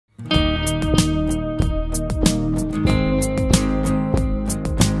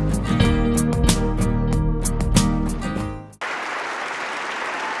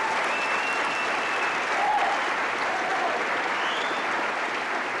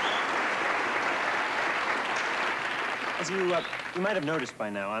As you might have noticed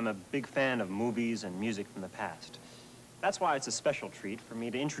by now, I'm a big fan of movies and music from the past. That's why it's a special treat for me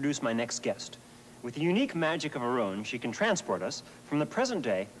to introduce my next guest. With the unique magic of her own, she can transport us from the present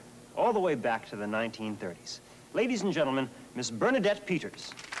day all the way back to the 1930s. Ladies and gentlemen, Miss Bernadette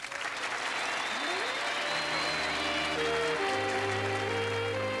Peters.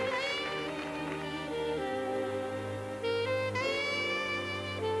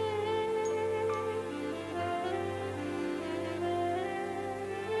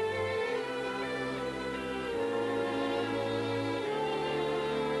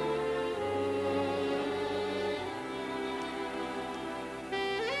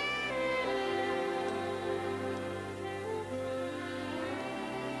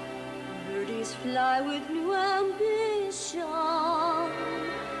 Birdies fly with new ambition.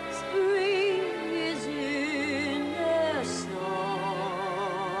 Spring is in their song.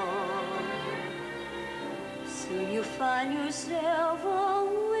 Soon you find yourself a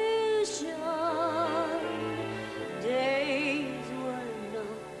wishing days were not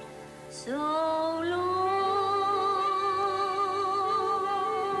so long.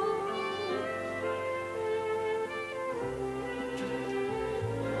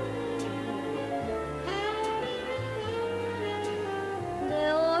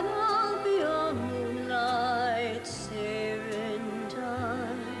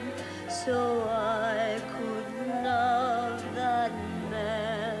 So I could love that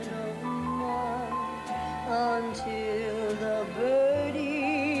man of mine until the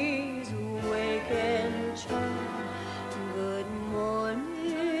birdies wake and chime good morning.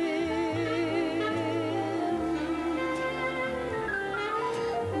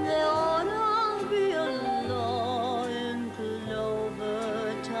 There ought to be a law in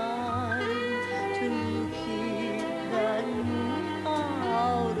clover time to keep that moon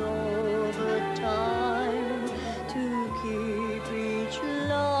out over time, to keep each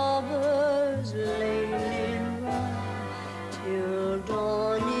lover's lane in rhyme till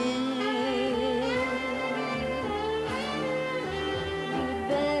dawning. You'd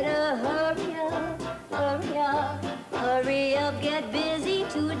better hurry up, get busy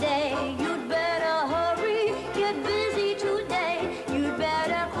today. You'd better hurry, get busy today. You'd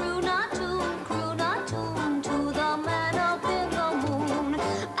better croon a tune to the man up in the moon.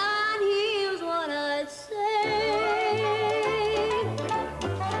 And here's what I'd say.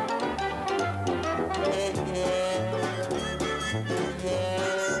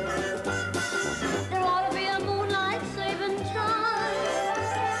 There ought to be a moonlight saving time,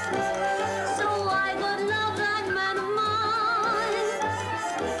 so I could love that man of mine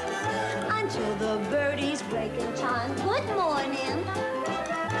until the birdies break in time. Good morning.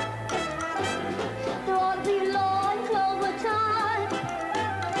 There ought to be law and clover time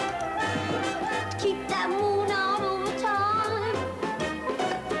to keep that moon out over time,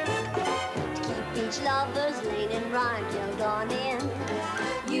 to keep each lover's lane in rhyme till dawning.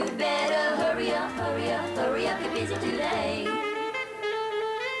 You'd better hurry up, get busy today.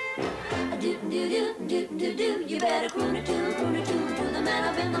 Do, you better croon a tune to the man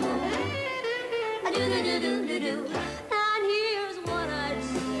up in the moon. Do.